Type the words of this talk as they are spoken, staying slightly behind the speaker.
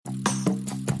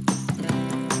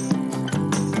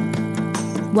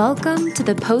Welcome to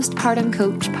the Postpartum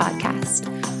Coach podcast,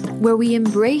 where we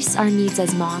embrace our needs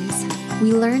as moms,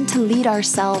 we learn to lead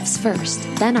ourselves first,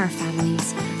 then our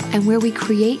families, and where we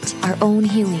create our own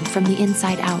healing from the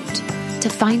inside out to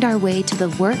find our way to the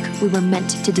work we were meant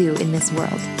to do in this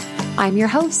world. I'm your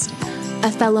host, a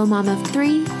fellow mom of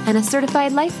 3 and a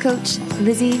certified life coach,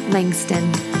 Lizzie Langston.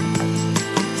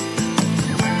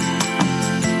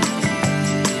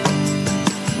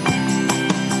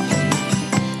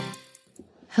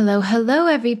 Hello,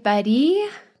 everybody.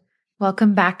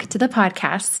 Welcome back to the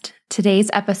podcast. Today's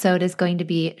episode is going to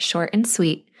be short and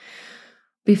sweet.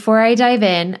 Before I dive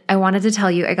in, I wanted to tell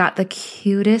you I got the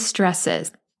cutest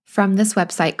dresses from this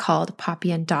website called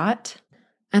Poppy and Dot,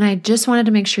 and I just wanted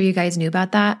to make sure you guys knew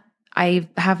about that. I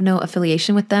have no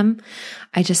affiliation with them.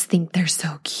 I just think they're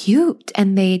so cute,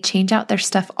 and they change out their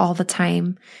stuff all the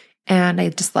time, and I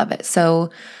just love it. So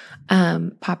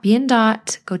Poppy and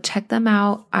Dot, go check them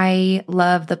out. I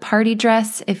love the party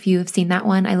dress. If you have seen that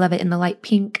one, I love it in the light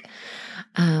pink.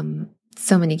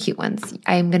 So many cute ones.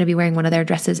 I'm going to be wearing one of their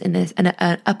dresses in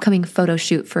an upcoming photo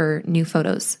shoot for new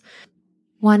photos.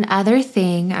 One other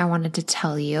thing I wanted to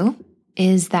tell you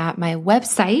is that my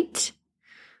website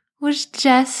was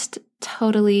just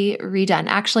totally redone.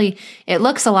 Actually, it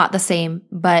looks a lot the same,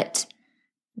 but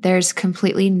there's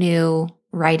completely new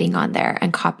writing on there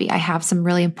and copy. I have some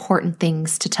really important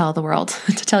things to tell the world,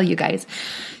 to tell you guys.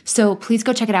 So please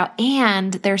go check it out.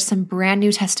 And there's some brand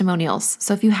new testimonials.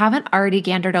 So if you haven't already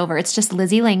gandered over, it's just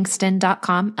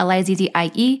LizzieLangston.com,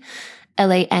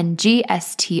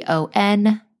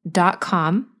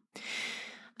 LizzieLangston.com.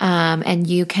 And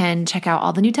you can check out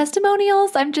all the new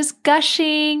testimonials. I'm just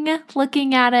gushing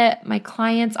looking at it. My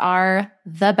clients are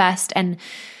the best. And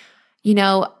you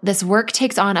know, this work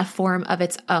takes on a form of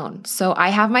its own. So I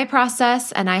have my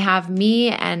process and I have me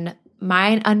and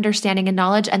my understanding and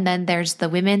knowledge. And then there's the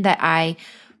women that I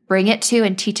bring it to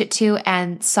and teach it to.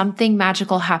 And something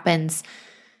magical happens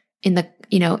in the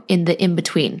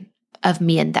in-between of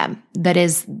me and them. That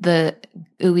is the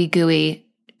ooey gooey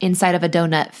inside of a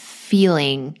donut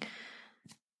feeling,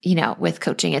 with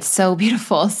coaching. It's so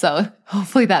beautiful. So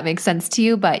hopefully that makes sense to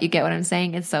you, but you get what I'm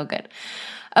saying. It's so good.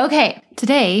 Okay,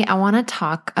 today I want to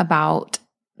talk about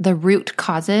the root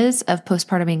causes of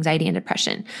postpartum anxiety and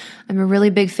depression. I'm a really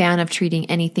big fan of treating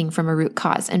anything from a root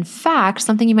cause. In fact,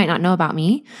 something you might not know about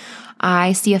me,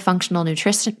 I see a functional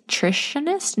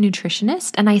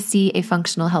nutritionist, and I see a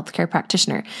functional healthcare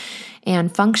practitioner.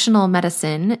 And functional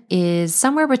medicine is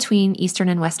somewhere between Eastern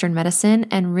and Western medicine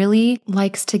and really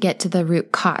likes to get to the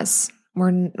root cause.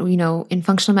 In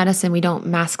functional medicine, we don't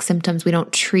mask symptoms. We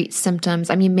don't treat symptoms.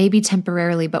 I mean, maybe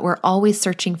temporarily, but we're always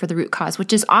searching for the root cause,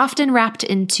 which is often wrapped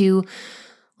into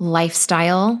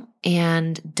lifestyle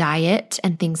and diet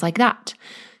and things like that.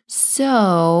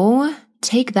 So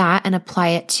take that and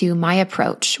apply it to my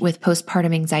approach with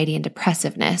postpartum anxiety and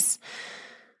depressiveness.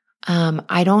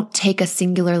 I don't take a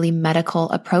singularly medical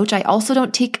approach. I also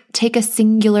don't take a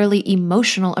singularly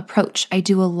emotional approach. I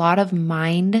do a lot of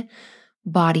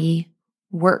mind-body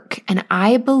work. And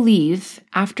I believe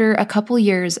after a couple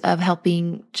years of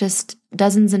helping just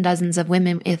dozens and dozens of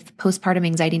women with postpartum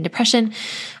anxiety and depression,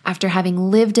 after having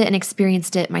lived it and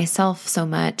experienced it myself so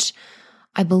much,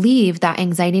 I believe that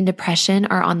anxiety and depression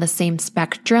are on the same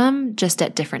spectrum, just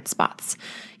at different spots.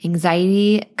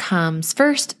 Anxiety comes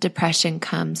first, depression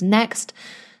comes next.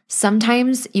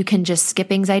 Sometimes you can just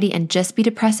skip anxiety and just be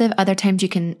depressive. Other times you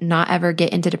can not ever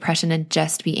get into depression and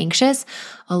just be anxious.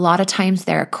 A lot of times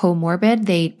they're comorbid.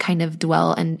 They kind of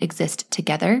dwell and exist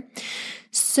together.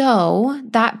 So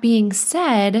that being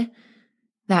said,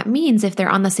 that means if they're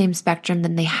on the same spectrum,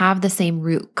 then they have the same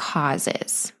root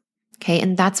causes. Okay.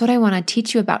 And that's what I want to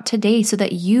teach you about today so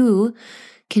that you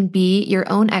can be your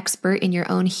own expert in your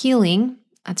own healing.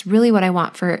 That's really what I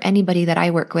want for anybody that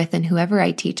I work with and whoever I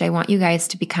teach. I want you guys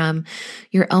to become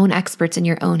your own experts in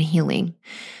your own healing,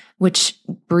 which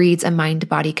breeds a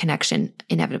mind-body connection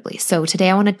inevitably. So today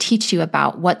I want to teach you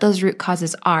about what those root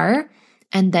causes are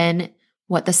and then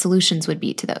what the solutions would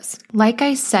be to those. Like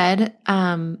I said,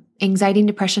 anxiety and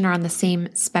depression are on the same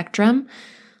spectrum.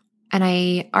 And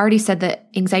I already said that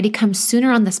anxiety comes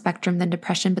sooner on the spectrum than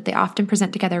depression, but they often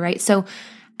present together, right? So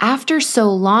after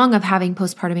so long of having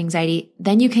postpartum anxiety,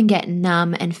 then you can get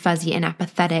numb and fuzzy and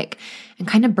apathetic and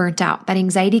kind of burnt out. That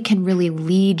anxiety can really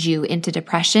lead you into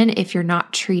depression if you're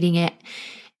not treating it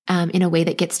in a way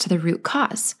that gets to the root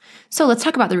cause. So let's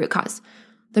talk about the root cause.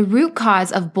 The root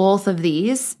cause of both of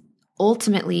these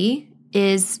ultimately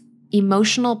is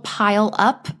emotional pile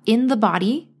up in the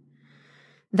body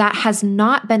that has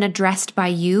not been addressed by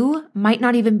you, might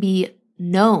not even be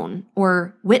known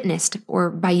or witnessed or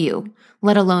by you,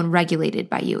 let alone regulated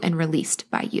by you and released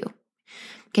by you.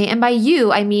 Okay. And by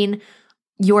you, I mean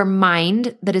your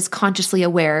mind that is consciously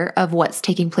aware of what's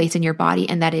taking place in your body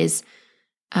and that is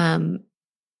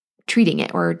treating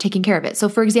it or taking care of it. So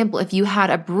for example, if you had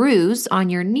a bruise on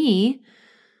your knee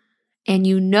and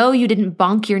you know you didn't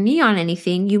bonk your knee on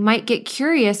anything, you might get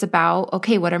curious about,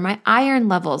 okay, what are my iron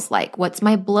levels like? What's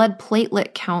my blood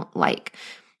platelet count like?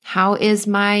 How is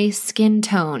my skin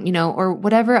tone, or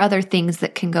whatever other things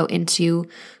that can go into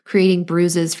creating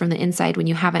bruises from the inside when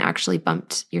you haven't actually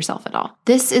bumped yourself at all.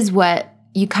 This is what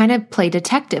you kind of play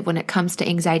detective when it comes to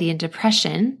anxiety and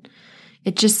depression.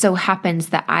 It just so happens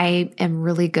that I am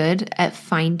really good at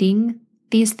finding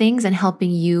these things and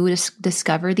helping you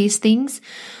discover these things.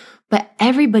 But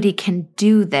everybody can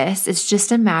do this. It's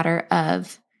just a matter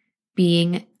of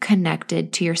being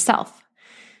connected to yourself.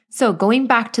 So going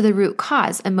back to the root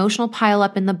cause, emotional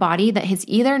pileup in the body that has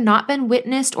either not been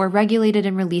witnessed or regulated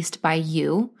and released by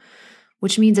you,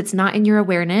 which means it's not in your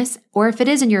awareness, or if it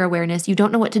is in your awareness, you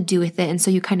don't know what to do with it. And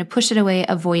so you kind of push it away,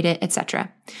 avoid it,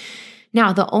 etc.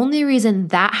 Now, the only reason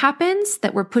that happens,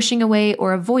 that we're pushing away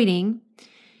or avoiding,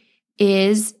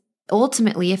 is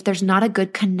ultimately if there's not a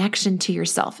good connection to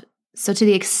yourself. So to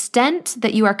the extent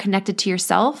that you are connected to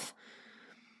yourself,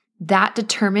 that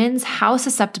determines how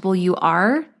susceptible you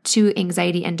are to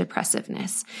anxiety and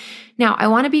depressiveness. Now, I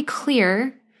want to be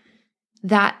clear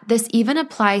that this even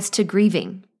applies to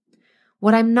grieving.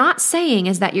 What I'm not saying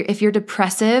is that if you're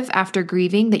depressive after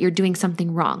grieving, that you're doing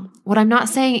something wrong. What I'm not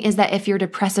saying is that if you're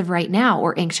depressive right now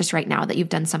or anxious right now, that you've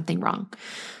done something wrong.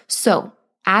 So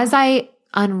as I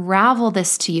unravel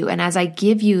this to you and as I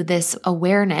give you this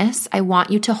awareness, I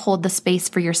want you to hold the space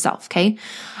for yourself, okay?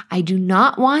 I do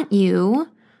not want you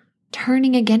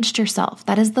turning against yourself.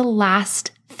 That is the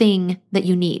last thing that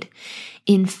you need.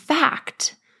 In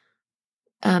fact,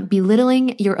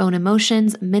 belittling your own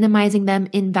emotions, minimizing them,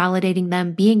 invalidating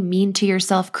them, being mean to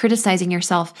yourself, criticizing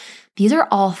yourself, these are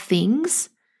all things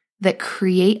that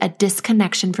create a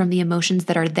disconnection from the emotions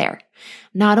that are there.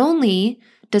 Not only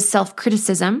does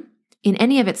self-criticism in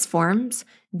any of its forms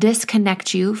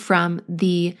disconnect you from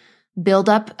the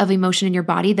buildup of emotion in your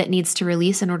body that needs to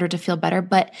release in order to feel better,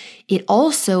 but it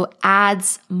also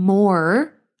adds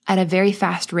more at a very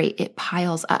fast rate. It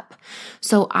piles up.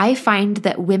 So I find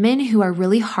that women who are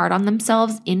really hard on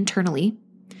themselves internally,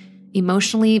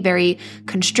 emotionally very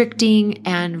constricting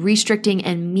and restricting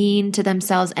and mean to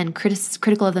themselves and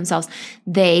critical of themselves,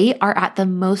 they are at the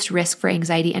most risk for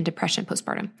anxiety and depression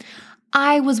postpartum.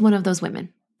 I was one of those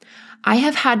women. I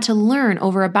have had to learn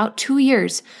over about 2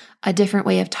 years a different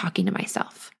way of talking to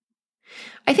myself.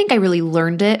 I think I really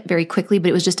learned it very quickly, but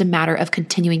it was just a matter of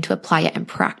continuing to apply it and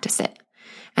practice it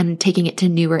and taking it to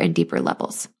newer and deeper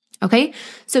levels. Okay?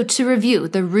 So to review,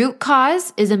 the root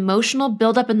cause is emotional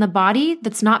buildup in the body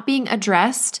that's not being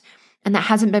addressed and that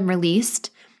hasn't been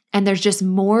released. And there's just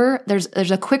more, there's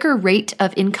a quicker rate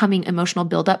of incoming emotional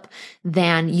buildup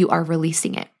than you are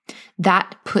releasing it.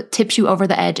 That tips you over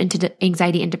the edge into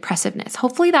anxiety and depressiveness.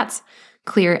 Hopefully that's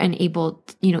clear and able,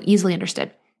 easily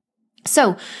understood.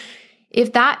 So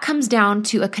if that comes down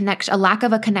to a lack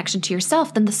of a connection to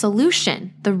yourself, then the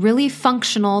solution, the really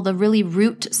functional, the really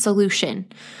root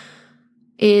solution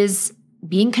is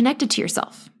being connected to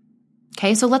yourself.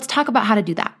 Okay, so let's talk about how to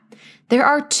do that. There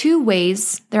are two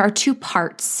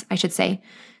parts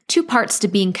to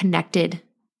being connected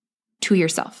to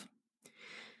yourself.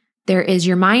 There is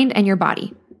your mind and your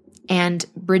body and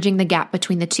bridging the gap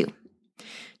between the two.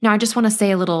 Now, I just want to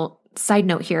say a little side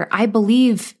note here. I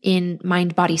believe in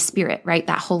mind, body, spirit, right?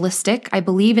 That holistic. I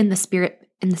believe in the spirit,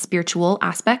 in the spiritual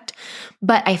aspect.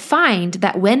 But I find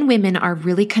that when women are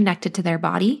really connected to their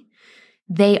body,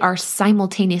 they are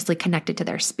simultaneously connected to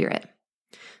their spirit.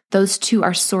 Those two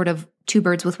are sort of two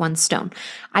birds with one stone.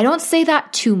 I don't say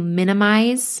that to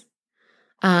minimize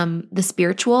the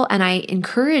spiritual, and I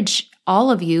encourage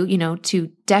all of you,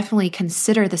 to definitely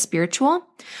consider the spiritual.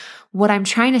 What I'm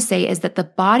trying to say is that the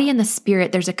body and the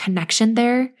spirit, there's a connection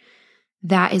there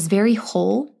that is very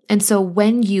whole. And so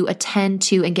when you attend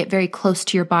to and get very close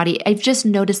to your body, I've just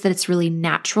noticed that it's really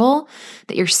natural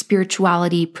that your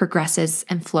spirituality progresses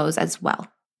and flows as well.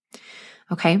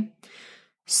 Okay.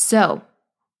 So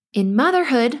in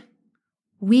motherhood,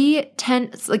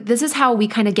 this is how we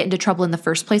kind of get into trouble in the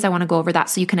first place. I want to go over that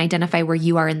so you can identify where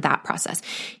you are in that process.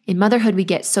 In motherhood, we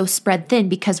get so spread thin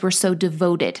because we're so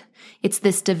devoted. It's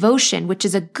this devotion, which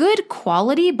is a good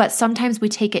quality, but sometimes we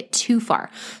take it too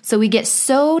far. So we get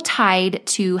so tied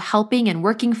to helping and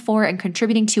working for and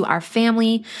contributing to our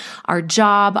family, our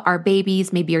job, our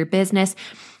babies, maybe your business,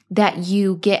 that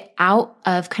you get out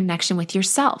of connection with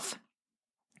yourself.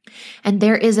 And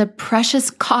there is a precious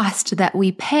cost that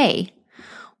we pay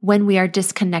when we are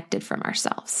disconnected from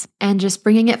ourselves. And just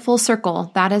bringing it full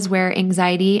circle, that is where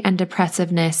anxiety and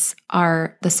depressiveness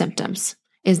are the symptoms,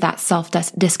 is that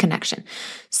self-disconnection.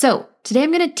 So today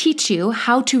I'm going to teach you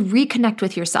how to reconnect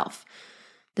with yourself.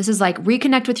 This is like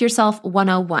Reconnect with Yourself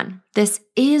 101. This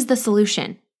is the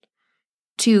solution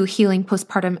to healing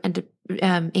postpartum and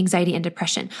anxiety and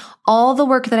depression. All the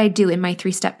work that I do in my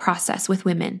 3-step process with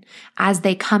women as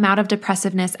they come out of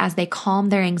depressiveness, as they calm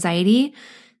their anxiety,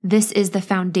 this is the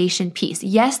foundation piece.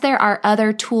 Yes, there are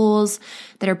other tools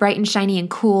that are bright and shiny and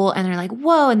cool, and they're like,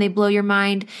 whoa, and they blow your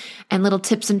mind, and little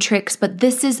tips and tricks, but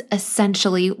this is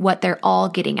essentially what they're all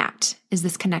getting at, is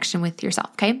this connection with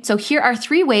yourself, okay? So here are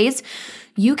 3 ways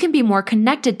you can be more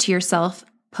connected to yourself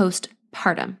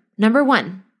postpartum. Number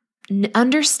 1,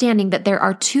 understanding that there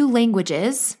are 2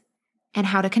 languages and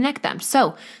how to connect them.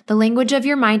 So the language of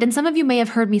your mind, and some of you may have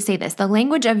heard me say this, the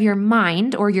language of your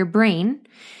mind or your brain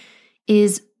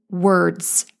is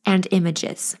words and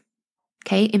images.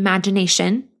 Okay.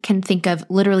 Imagination can think of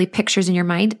literally pictures in your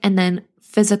mind, and then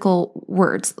physical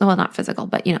words. Well, not physical,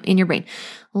 but in your brain.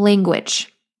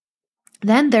 Language.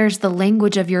 Then there's the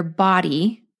language of your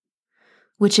body,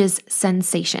 which is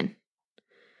sensation.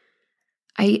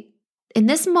 In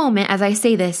this moment, as I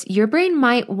say this, your brain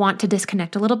might want to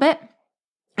disconnect a little bit.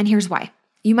 And here's why.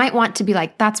 You might want to be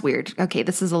like, that's weird. Okay,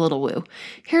 this is a little woo.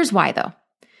 Here's why though.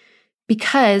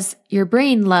 Because your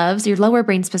lower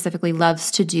brain specifically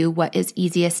loves to do what is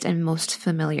easiest and most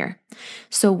familiar.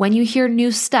 So when you hear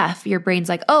new stuff, your brain's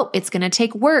like, oh, it's going to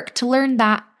take work to learn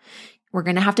that. We're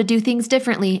going to have to do things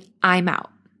differently. I'm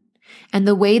out. And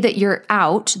the way that you're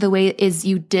out, the way is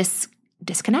you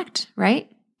disconnect, right?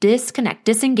 Disconnect,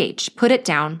 disengage, put it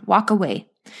down, walk away,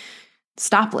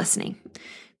 stop listening.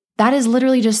 That is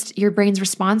literally just your brain's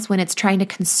response when it's trying to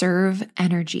conserve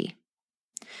energy.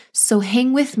 So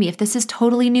hang with me if this is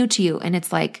totally new to you and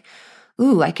it's like,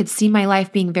 ooh, I could see my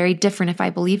life being very different if I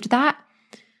believed that.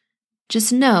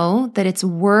 Just know that it's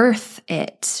worth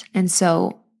it. And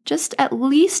so just at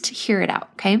least hear it out,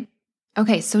 okay?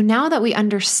 Okay, so now that we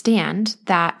understand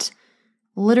that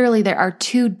literally there are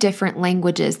 2 different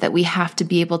languages that we have to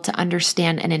be able to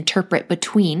understand and interpret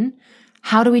between,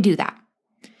 how do we do that?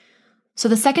 So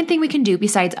the second thing we can do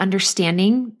besides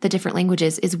understanding the different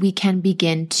languages is we can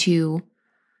begin to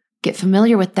get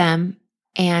familiar with them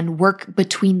and work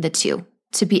between the 2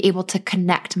 to be able to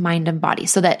connect mind and body,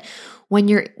 so that when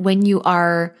you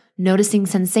are noticing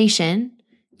sensation,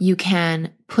 you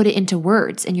can put it into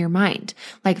words in your mind.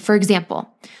 Like, for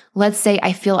example, let's say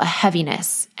I feel a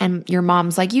heaviness and your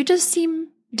mom's like, you just seem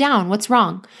down. What's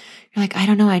wrong? You're like, I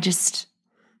don't know. I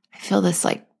feel this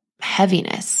like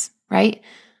heaviness, right?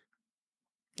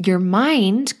 Your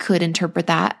mind could interpret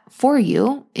that for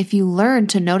you. If you learn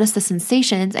to notice the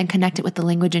sensations and connect it with the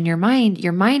language in your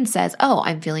mind says, oh,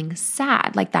 I'm feeling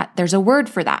sad, like that. There's a word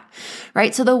for that,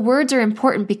 right? So the words are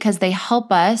important because they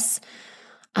help us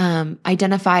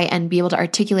identify and be able to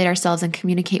articulate ourselves and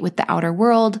communicate with the outer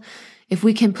world. If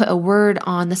we can put a word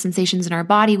on the sensations in our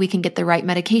body, we can get the right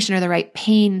medication or the right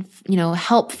pain,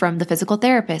 help from the physical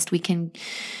therapist. We can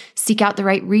seek out the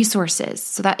right resources.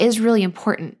 So that is really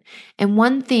important. And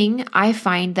one thing I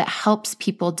find that helps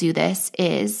people do this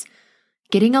is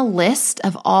getting a list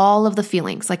of all of the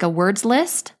feelings, like a words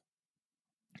list,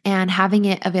 and having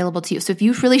it available to you. So if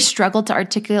you really struggle to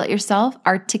articulate yourself,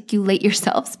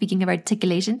 speaking of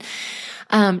articulation,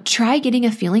 try getting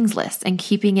a feelings list and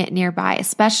keeping it nearby,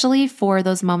 especially for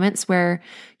those moments where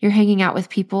you're hanging out with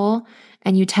people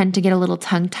and you tend to get a little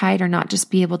tongue-tied or not just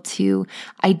be able to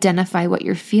identify what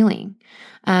you're feeling.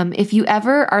 If you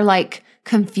ever are like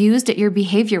confused at your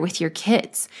behavior with your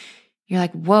kids, you're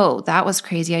like, whoa, that was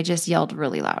crazy. I just yelled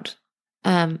really loud.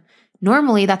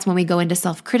 Normally, that's when we go into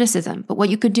self-criticism. But what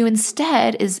you could do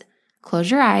instead is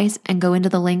close your eyes and go into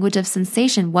the language of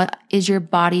sensation. What is your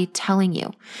body telling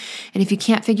you? And if you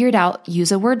can't figure it out,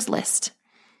 use a words list.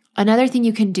 Another thing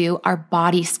you can do are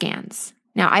body scans.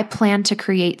 Now, I plan to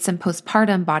create some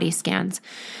postpartum body scans,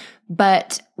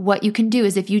 but what you can do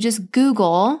is if you just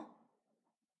Google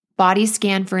body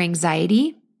scan for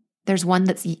anxiety, there's one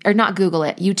or not Google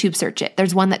it, YouTube search it.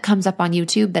 There's one that comes up on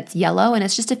YouTube that's yellow and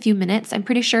it's just a few minutes. I'm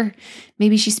pretty sure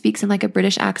maybe she speaks in like a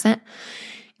British accent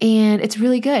and it's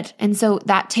really good. And so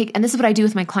and this is what I do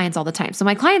with my clients all the time. So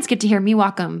my clients get to hear me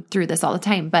walk them through this all the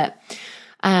time, but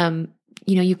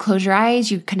you close your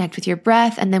eyes, you connect with your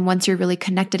breath. And then once you're really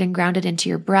connected and grounded into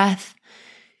your breath,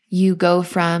 you go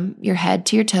from your head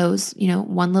to your toes,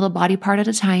 one little body part at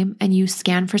a time, and you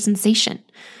scan for sensation.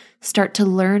 Start to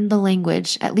learn the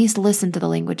language, at least listen to the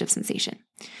language of sensation.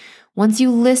 Once you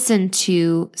listen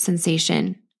to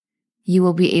sensation, you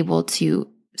will be able to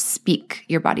speak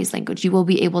your body's language. You will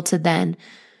be able to then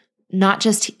not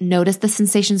just notice the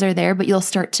sensations are there, but you'll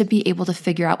start to be able to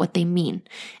figure out what they mean.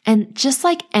 And just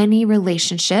like any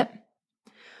relationship,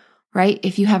 right?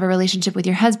 If you have a relationship with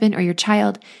your husband or your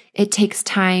child, it takes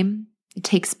time, it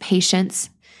takes patience,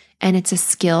 and it's a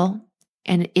skill,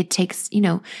 and it takes,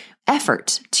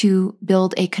 effort to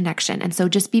build a connection. And so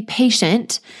just be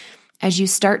patient as you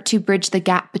start to bridge the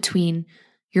gap between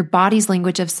your body's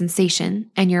language of sensation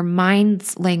and your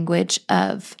mind's language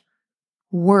of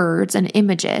words and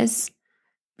images.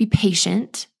 Be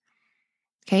patient.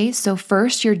 Okay, so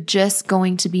first you're just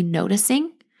going to be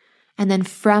noticing, and then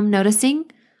from noticing,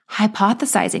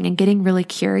 hypothesizing and getting really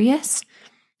curious.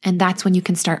 And that's when you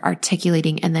can start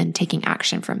articulating and then taking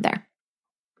action from there.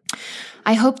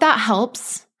 I hope that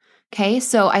helps. Okay,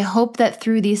 so I hope that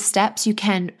through these steps you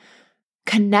can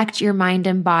connect your mind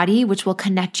and body, which will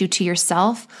connect you to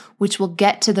yourself, which will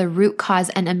get to the root cause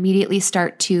and immediately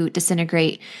start to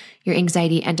disintegrate your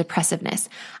anxiety and depressiveness.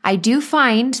 I do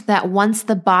find that once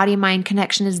the body-mind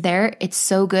connection is there, it's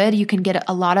so good. You can get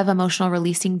a lot of emotional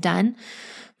releasing done,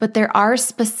 but there are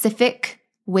specific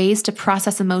ways to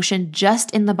process emotion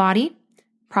just in the body,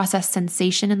 process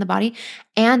sensation in the body,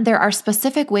 and there are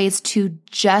specific ways to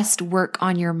just work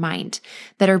on your mind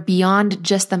that are beyond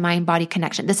just the mind-body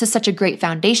connection. This is such a great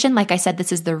foundation. Like I said,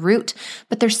 this is the root,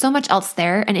 but there's so much else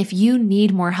there. And if you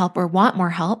need more help or want more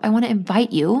help, I want to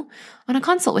invite you on a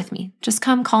consult with me. Just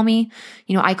come call me.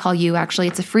 I call you actually.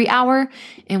 It's a free hour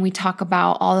and we talk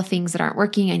about all the things that aren't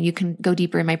working and you can go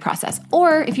deeper in my process.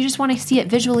 Or if you just want to see it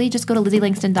visually, just go to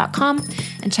lizzieLangston.com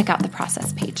and check out the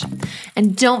process page.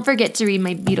 And don't forget to read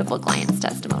my beautiful clients'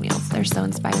 testimonials. They're so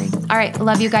inspiring. All right.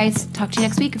 Love you guys. Talk to you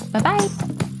next week. Bye-bye.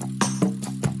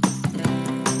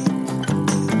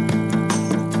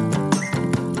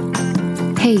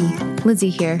 Hey, Lizzie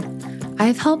here.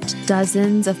 I've helped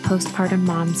dozens of postpartum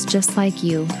moms just like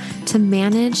you to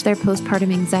manage their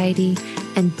postpartum anxiety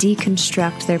and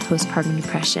deconstruct their postpartum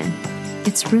depression.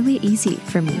 It's really easy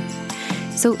for me.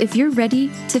 So if you're ready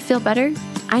to feel better,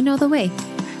 I know the way.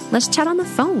 Let's chat on the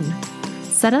phone.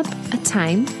 Set up a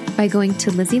time by going to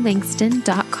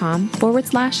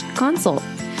lizzieLangston.com/consult.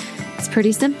 It's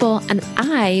pretty simple, and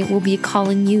I will be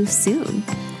calling you soon.